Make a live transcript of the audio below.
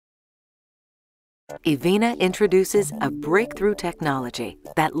Evena introduces a breakthrough technology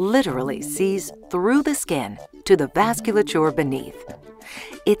that literally sees through the skin to the vasculature beneath.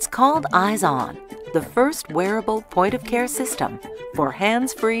 It's called Eyes On, the first wearable point-of-care system for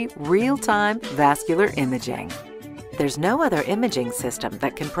hands-free, real-time vascular imaging. There's no other imaging system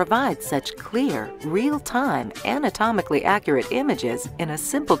that can provide such clear, real-time, anatomically accurate images in a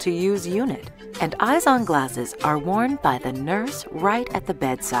simple-to-use unit. And Eyes On glasses are worn by the nurse right at the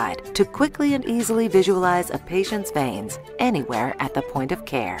bedside to quickly and easily visualize a patient's veins anywhere at the point of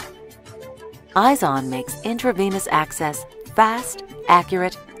care. Eyes On makes intravenous access fast,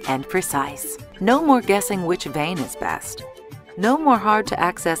 accurate, and precise. No more guessing which vein is best. No more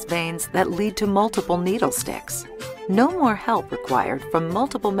hard-to-access veins that lead to multiple needle sticks. No more help required from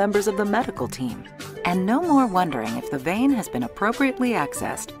multiple members of the medical team. And no more wondering if the vein has been appropriately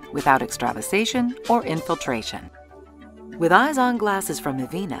accessed without extravasation or infiltration. With Eyes On glasses from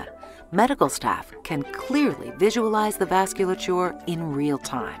Evena, medical staff can clearly visualize the vasculature in real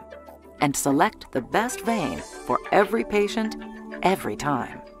time and select the best vein for every patient, every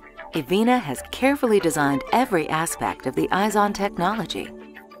time. Evena has carefully designed every aspect of the Eyes On technology.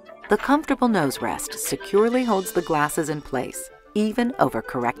 The comfortable nose rest securely holds the glasses in place, even over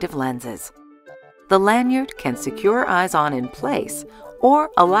corrective lenses. The lanyard can secure Eyes On in place or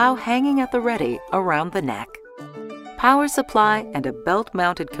allow hanging at the ready around the neck. Power supply and a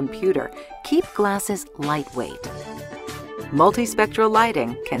belt-mounted computer keep glasses lightweight. Multispectral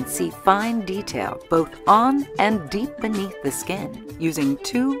lighting can see fine detail both on and deep beneath the skin using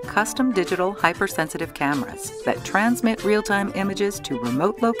 2 custom digital hypersensitive cameras that transmit real-time images to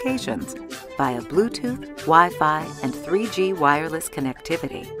remote locations via Bluetooth, Wi-Fi, and 3G wireless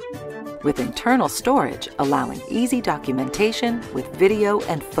connectivity, with internal storage allowing easy documentation with video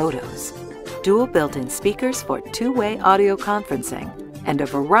and photos, dual built-in speakers for 2-way audio conferencing, and a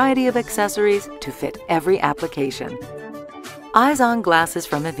variety of accessories to fit every application. Eyes On glasses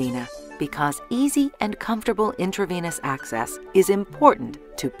from Evena, because easy and comfortable intravenous access is important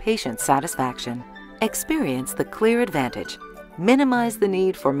to patient satisfaction. Experience the clear advantage, minimize the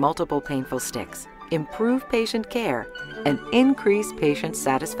need for multiple painful sticks, improve patient care, and increase patient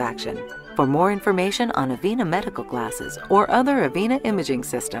satisfaction. For more information on Evena Medical glasses or other Evena imaging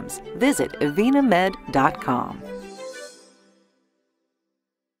systems, visit evenamed.com.